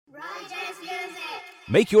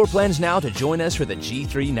Make your plans now to join us for the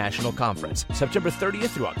G3 National Conference, September 30th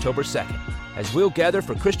through October 2nd, as we'll gather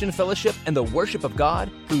for Christian fellowship and the worship of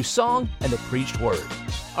God through song and the preached word.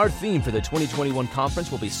 Our theme for the 2021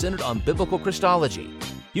 conference will be centered on biblical Christology.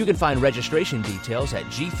 You can find registration details at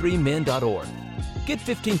g3men.org. Get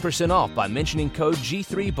 15% off by mentioning code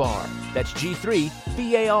G3BAR. That's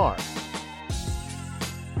G3BAR.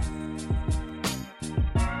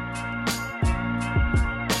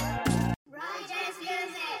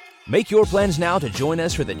 Make your plans now to join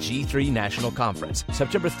us for the G3 National Conference,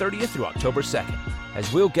 September 30th through October 2nd,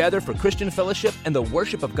 as we'll gather for Christian fellowship and the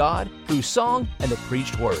worship of God through song and the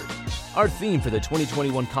preached word. Our theme for the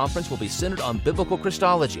 2021 conference will be centered on biblical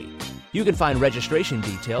Christology. You can find registration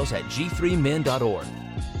details at g3men.org.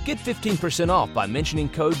 Get 15% off by mentioning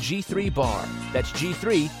code G3BAR. That's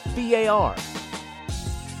G3BAR.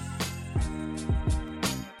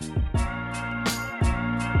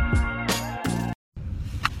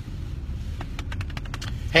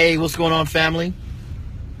 Hey, what's going on, family?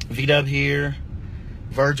 V-Dub here,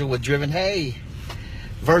 Virgil with Driven. Hey,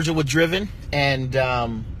 Virgil with Driven, and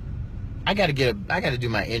I gotta do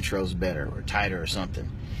my intros better or tighter or something.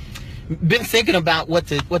 Been thinking about what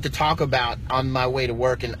to talk about on my way to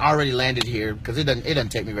work, and already landed here because it doesn't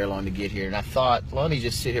take me very long to get here. And I thought, well, let me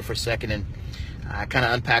just sit here for a second and kind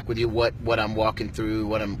of unpack with you what I'm walking through,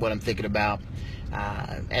 what I'm thinking about.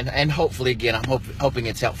 And hopefully, again, I'm hoping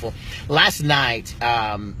it's helpful. Last night,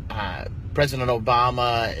 President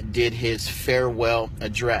Obama did his farewell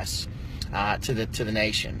address to the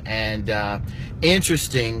nation, and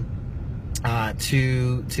interesting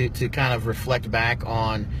to kind of reflect back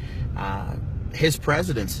on his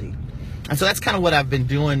presidency. And so that's kind of what I've been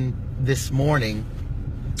doing this morning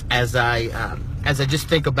as I just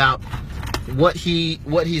think about what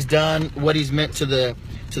he's done, what he's meant to the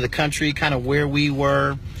country, kind of where we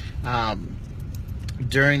were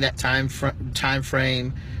during that time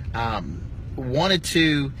frame. Wanted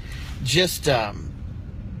to just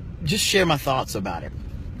share my thoughts about it.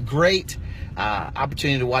 Great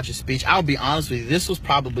opportunity to watch a speech. I'll be honest with you, this was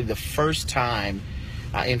probably the first time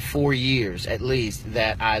in 4 years at least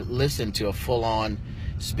that I listened to a full-on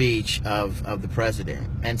speech of the president.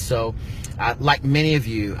 And so like many of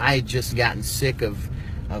you, I had just gotten sick of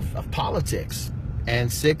politics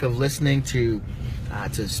and sick of listening to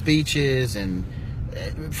speeches and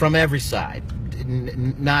from every side,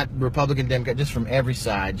 not Republican, Democrat, just from every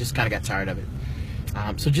side. Just kind of got tired of it.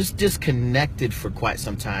 So just disconnected for quite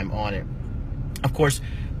some time on it. Of course,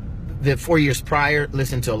 the 4 years prior,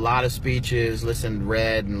 listened to a lot of speeches,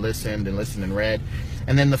 read and listened and read.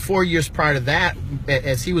 And then the 4 years prior to that,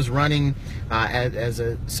 as he was running as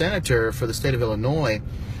a senator for the state of Illinois,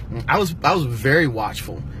 I was very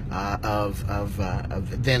watchful of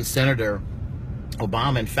then Senator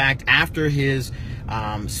Obama. In fact, after his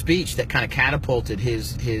speech that kind of catapulted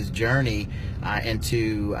his journey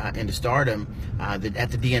into stardom at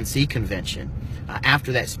the DNC convention,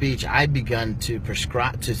 after that speech, I'd begun to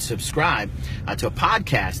subscribe to a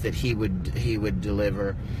podcast that he would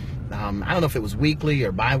deliver. I don't know if it was weekly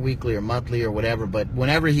or bi-weekly or monthly or whatever, but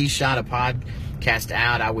whenever he shot a podcast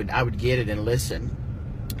out, I would get it and listen,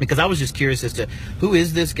 because I was just curious as to who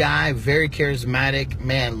is this guy. Very charismatic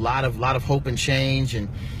man, a lot of hope and change and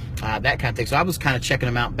that kind of thing. So I was kind of checking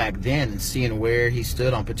him out back then and seeing where he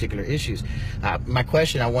stood on particular issues. My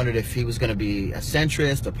question, I wondered if he was going to be a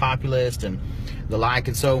centrist, a populist, and the like.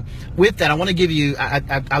 And so with that, I want to give you,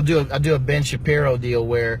 I'll do a Ben Shapiro deal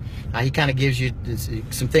where he kind of gives you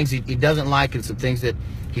some things he doesn't like and some things that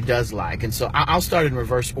he does like. And so I'll start in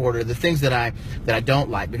reverse order, the things that I don't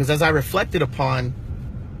like, because as I reflected upon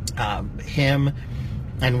him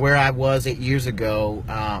and where I was 8 years ago,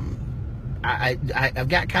 I've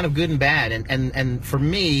got kind of good and bad, and for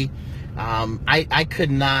me, I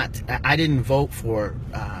didn't vote for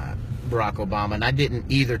Barack Obama, and I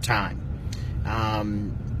didn't either time.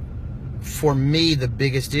 For me, the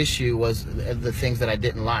biggest issue was the things that I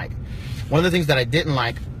didn't like. One of the things that I didn't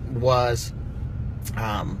like was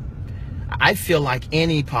I feel like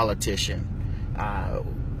any politician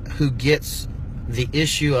who gets the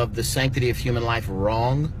issue of the sanctity of human life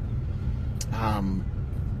wrong,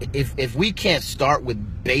 if we can't start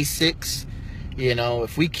with basics,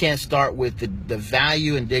 if we can't start with the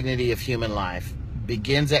value and dignity of human life,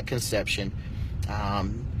 begins at conception,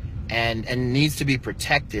 and needs to be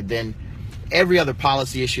protected, then every other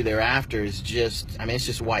policy issue thereafter is it's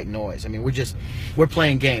just white noise. We're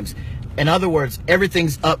playing games. In other words,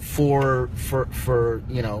 everything's up for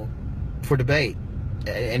debate,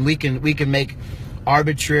 and we can make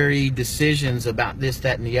arbitrary decisions about this,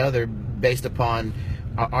 that, and the other based upon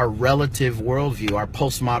our relative worldview, our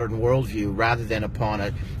postmodern worldview, rather than upon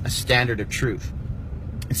a standard of truth.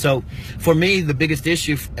 So for me, the biggest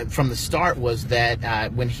issue from the start was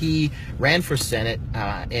that when he ran for Senate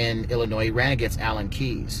in Illinois, he ran against Alan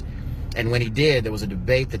Keyes. And when he did, there was a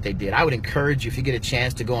debate that they did. I would encourage you, if you get a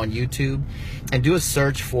chance, to go on YouTube and do a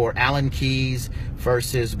search for Alan Keyes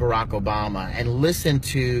versus Barack Obama and listen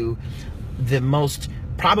to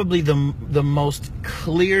probably the most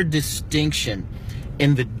clear distinction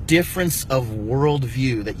in the difference of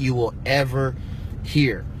worldview that you will ever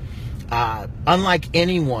hear. Unlike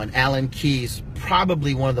anyone, Alan Keyes,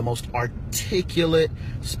 probably one of the most articulate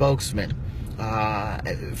spokesmen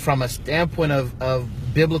from a standpoint of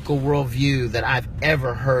biblical worldview that I've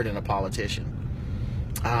ever heard in a politician,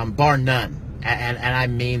 bar none, and I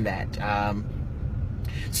mean that.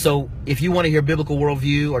 So if you want to hear biblical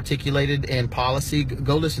worldview articulated in policy,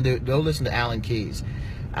 go listen to Alan Keyes,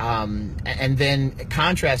 and then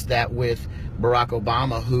contrast that with Barack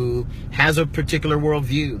Obama, who has a particular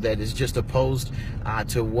worldview that is just opposed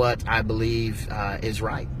to what I believe is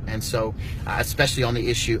right. And so, especially on the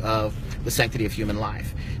issue of the sanctity of human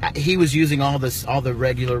life, he was using all the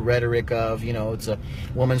regular rhetoric of, it's a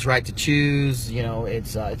woman's right to choose,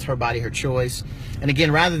 it's her body, her choice. And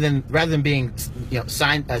again, rather than being,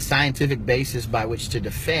 a scientific basis by which to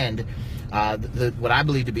defend what I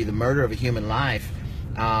believe to be the murder of a human life,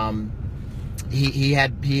 he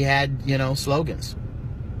had slogans.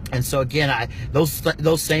 And so again,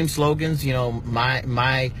 those same slogans,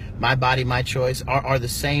 my body, my choice, are the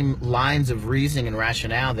same lines of reasoning and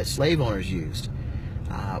rationale that slave owners used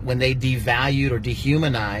when they devalued or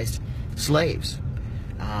dehumanized slaves.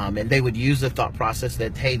 And they would use the thought process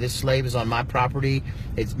that, hey, this slave is on my property.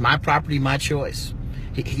 It's my property, my choice.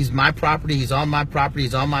 He's my property. He's on my property.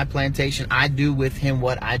 He's on my plantation. I do with him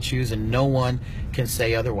what I choose, and no one can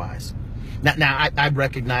say otherwise. Now I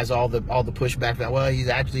recognize all the pushback that, well, he's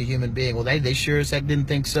actually a human being. Well, they sure as heck didn't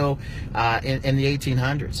think so in the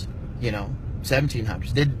 1800s,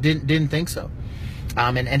 1700s. Didn't think so,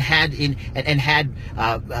 and had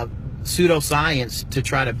pseudoscience to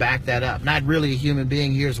try to back that up. Not really a human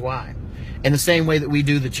being. Here's why. In the same way that we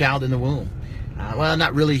do the child in the womb. Well,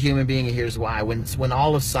 not really a human being, and here's why. When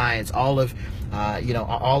all of science, all of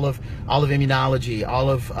immunology, all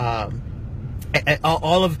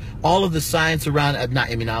of the science around not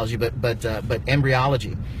immunology but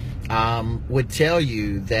embryology would tell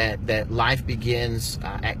you that life begins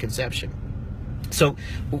at conception. So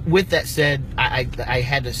with that said, I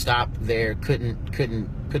had to stop there.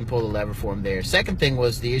 Couldn't pull the lever for him there. Second thing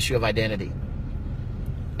was the issue of identity.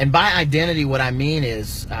 And by identity, what I mean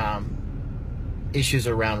is issues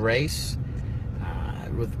around race,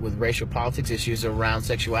 with racial politics, issues around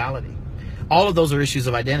sexuality. All of those are issues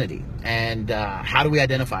of identity. And how do we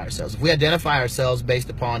identify ourselves? If we identify ourselves based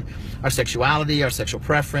upon our sexuality, our sexual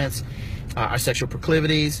preference, our sexual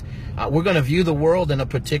proclivities, we're going to view the world in a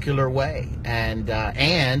particular way, and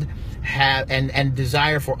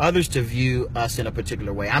desire for others to view us in a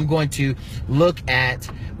particular way. I'm going to look at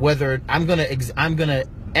whether I'm going to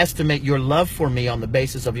estimate your love for me on the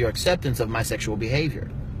basis of your acceptance of my sexual behavior,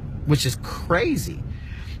 which is crazy,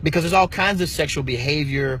 because there's all kinds of sexual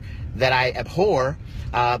behavior that I abhor,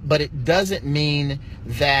 but it doesn't mean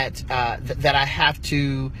that that I have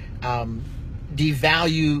to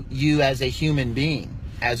devalue you as a human being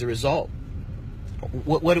as a result.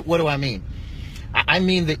 What do I mean? I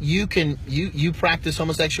mean that you practice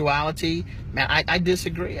homosexuality. Man, I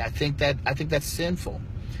disagree. I think that's sinful.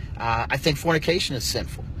 I think fornication is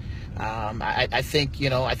sinful. I think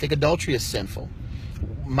adultery is sinful.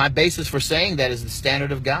 My basis for saying that is the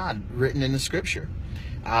standard of God written in the Scripture.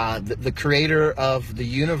 The creator of the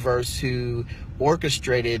universe who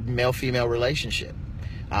orchestrated male-female relationship.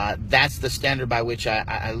 That's the standard by which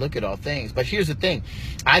I look at all things. But here's the thing.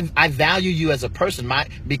 I value you as a person.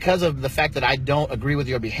 Because of the fact that I don't agree with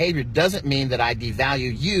your behavior doesn't mean that I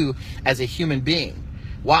devalue you as a human being.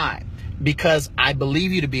 Why? Because I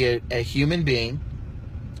believe you to be a human being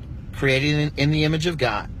created in the image of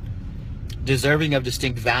God, deserving of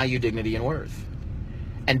distinct value, dignity, and worth.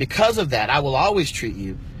 And because of that, I will always treat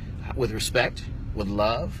you with respect, with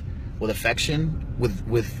love, with affection,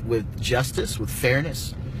 with justice, with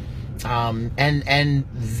fairness, and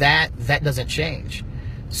that doesn't change.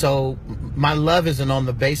 So my love isn't on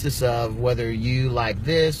the basis of whether you like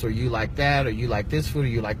this or you like that, or you like this food or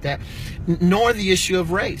you like that, nor the issue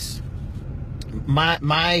of race. If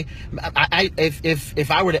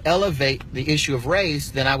I were to elevate the issue of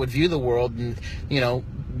race, then I would view the world,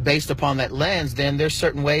 based upon that lens, then there's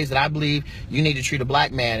certain ways that I believe you need to treat a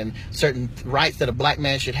black man, and certain rights that a black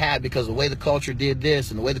man should have because of the way the culture did this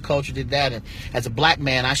and the way the culture did that. And as a black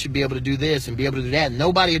man, I should be able to do this and be able to do that. And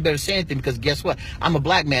nobody had better say anything, because guess what? I'm a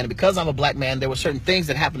black man. And because I'm a black man, there were certain things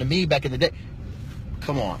that happened to me back in the day.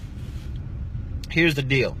 Come on. Here's the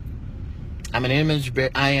deal. I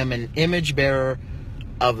am an image bearer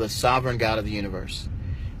of the sovereign God of the universe.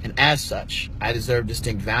 And as such, I deserve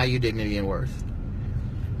distinct value, dignity, and worth.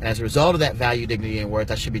 And as a result of that value, dignity, and worth,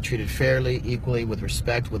 I should be treated fairly, equally, with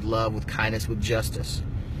respect, with love, with kindness, with justice,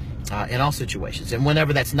 in all situations. And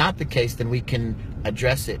whenever that's not the case, then we can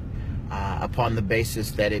address it upon the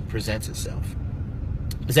basis that it presents itself.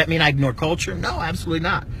 Does that mean I ignore culture? No, absolutely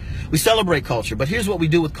not. We celebrate culture, but here's what we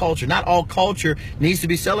do with culture. Not all culture needs to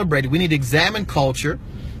be celebrated. We need to examine culture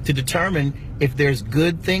to determine if there's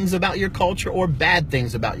good things about your culture or bad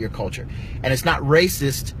things about your culture. And it's not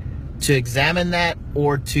racist to examine that,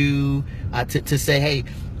 or to say, hey,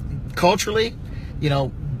 culturally,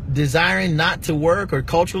 desiring not to work, or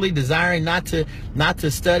culturally desiring not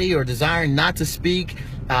to study, or desiring not to speak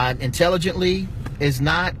intelligently is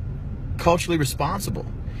not culturally responsible.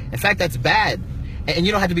 In fact, that's bad, and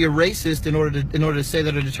you don't have to be a racist in order to say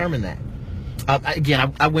that or determine that.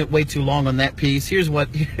 Again, I went way too long on that piece. Here's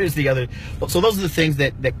the other. So those are the things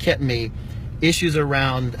that kept me. Issues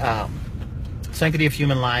around sanctity of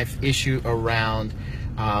human life, issue around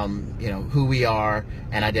who we are,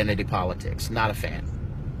 and identity politics. Not a fan.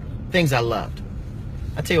 Things I loved.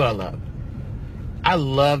 I'll tell you what I loved. I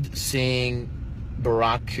loved seeing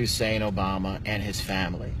Barack Hussein Obama and his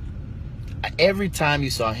family. Every time you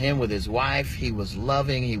saw him with his wife, he was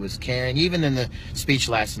loving, he was caring. Even in the speech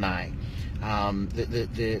last night,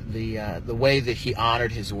 the way that he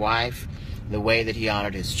honored his wife, the way that he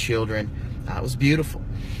honored his children, was beautiful.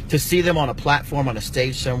 To see them on a platform, on a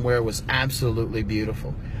stage somewhere, was absolutely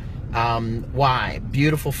beautiful. Why?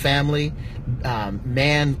 Beautiful family,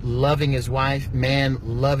 man loving his wife, man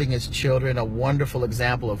loving his children, a wonderful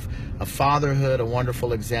example of fatherhood, a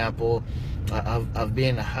wonderful example of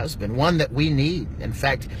being a husband, one that we need. In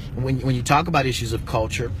fact, when you talk about issues of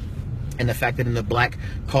culture, and the fact that in the black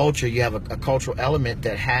culture you have a cultural element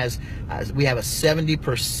that has, we have a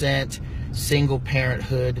 70% single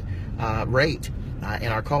parenthood rate in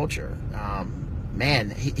our culture.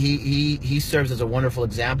 Man, he serves as a wonderful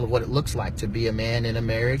example of what it looks like to be a man in a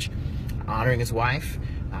marriage, honoring his wife,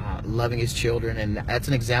 loving his children. And that's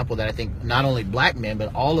an example that I think not only black men,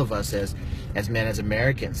 but all of us as men, as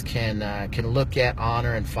Americans, can look at,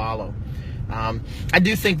 honor, and follow. I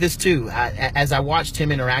do think this too. As I watched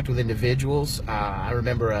him interact with individuals, I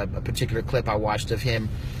remember a particular clip I watched of him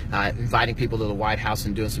inviting people to the White House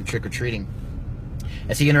and doing some trick-or-treating.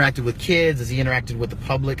 As he interacted with kids, as he interacted with the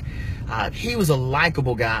public, he was a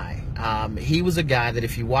likable guy. He was a guy that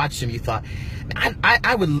if you watched him, you thought,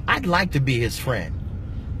 I'd like to be his friend.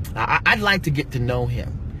 I'd like to get to know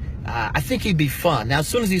him. I think he'd be fun. Now, as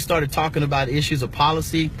soon as he started talking about issues of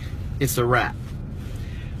policy, it's a wrap.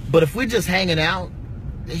 But if we're just hanging out,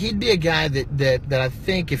 he'd be a guy that I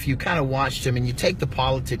think if you kind of watched him and you take the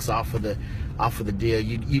politics off of the deal,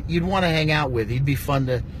 you'd want to hang out with. He'd be fun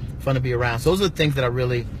to be around. So those are the things that I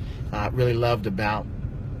really loved about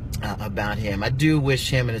him. I do wish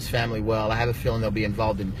him and his family well. I have a feeling they'll be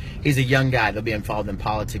involved in. He's a young guy. They'll be involved in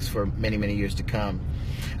politics for many, many years to come.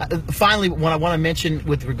 Finally, what I want to mention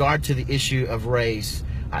with regard to the issue of race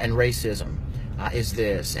and racism is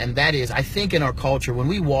this, and that is, I think in our culture, when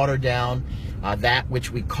we water down that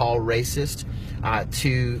which we call racist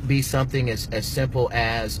to be something as simple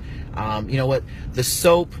as, the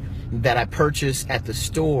soap that I purchase at the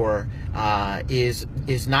store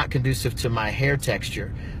is not conducive to my hair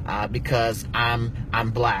texture because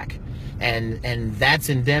I'm black, and that's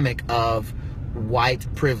endemic of white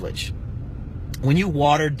privilege. When you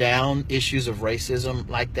water down issues of racism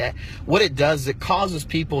like that, what it does is it causes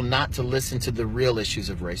people not to listen to the real issues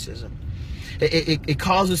of racism. It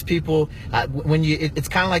causes people it's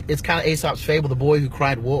kind of Aesop's fable, the boy who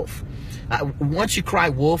cried wolf. Once you cry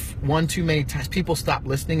wolf one too many times, people stop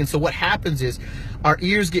listening. And so what happens is our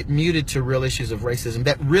ears get muted to real issues of racism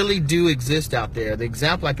that really do exist out there. The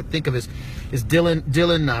example I could think of is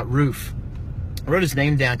Dylan Roof. I wrote his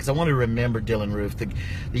name down because I wanted to remember Dylan Roof, the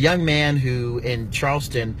young man who in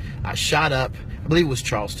Charleston shot up, I believe it was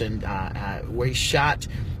Charleston, where he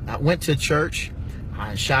went to church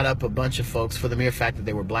and shot up a bunch of folks for the mere fact that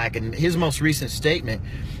they were black. And his most recent statement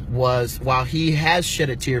was, while he has shed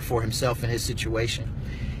a tear for himself in his situation,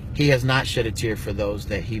 he has not shed a tear for those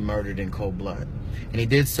that he murdered in cold blood. And he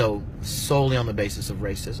did so solely on the basis of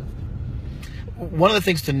racism. One of the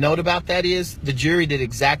things to note about that is the jury did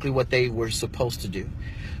exactly what they were supposed to do.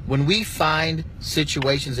 When we find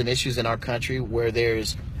situations and issues in our country where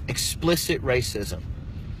there's explicit racism,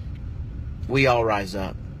 we all rise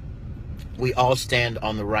up. We all stand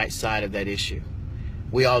on the right side of that issue.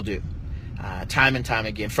 We all do. Time and time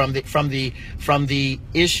again, from the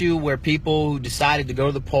issue where people decided to go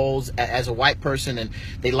to the polls as a white person and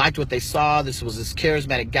they liked what they saw. This was this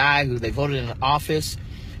charismatic guy who they voted in office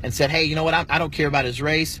and said, "Hey, you know what? I don't care about his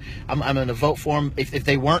race. I'm going to vote for him." If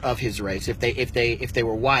they weren't of his race, if they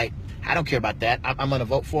were white, I don't care about that. I'm going to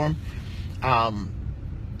vote for him.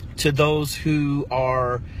 To those who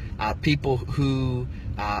are people who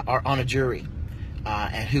are on a jury.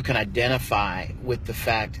 And who can identify with the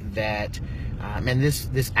fact that,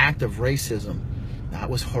 this act of racism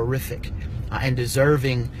was horrific and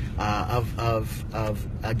deserving of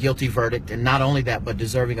a guilty verdict, and not only that, but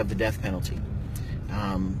deserving of the death penalty.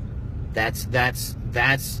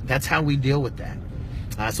 That's how we deal with that.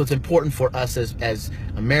 So it's important for us as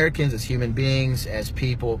Americans, as human beings, as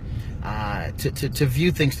people, to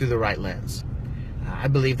view things through the right lens. I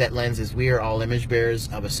believe that lens is we are all image bearers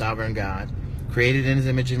of a sovereign God, created in his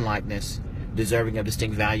image and likeness, deserving of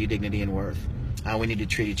distinct value, dignity, and worth. We need to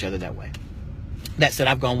treat each other that way. That said,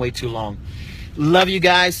 I've gone way too long. Love you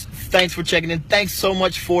guys. Thanks for checking in. Thanks so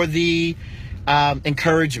much for the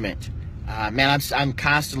encouragement. Man, I'm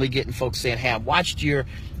constantly getting folks saying, "Hey, I watched your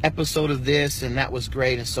episode of this, and that was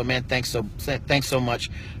great." And so, man, thanks so much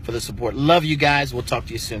for the support. Love you guys. We'll talk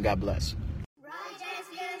to you soon. God bless.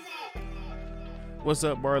 What's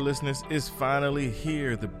up, Bar listeners? It's finally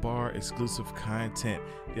here, the Bar exclusive content.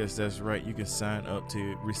 Yes, that's right. You can sign up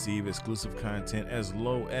to receive exclusive content as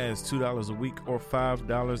low as $2 a week or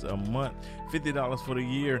 $5 a month, $50 for the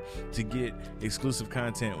year to get exclusive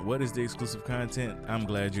content. What is the exclusive content? I'm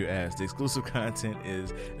glad you asked. The exclusive content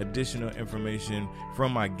is additional information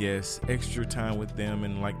from my guests, extra time with them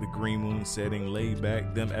in like the green moon setting, laid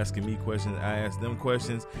back, them asking me questions, I ask them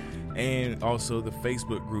questions, and also the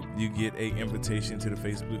Facebook group. You get an invitation to the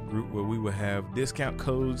Facebook group where we will have discount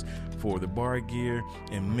codes for the bar gear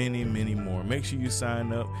and many, many more. Make sure you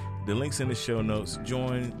sign up. The link's in the show notes.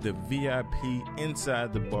 Join the VIP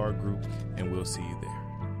inside the bar group, and we'll see you there.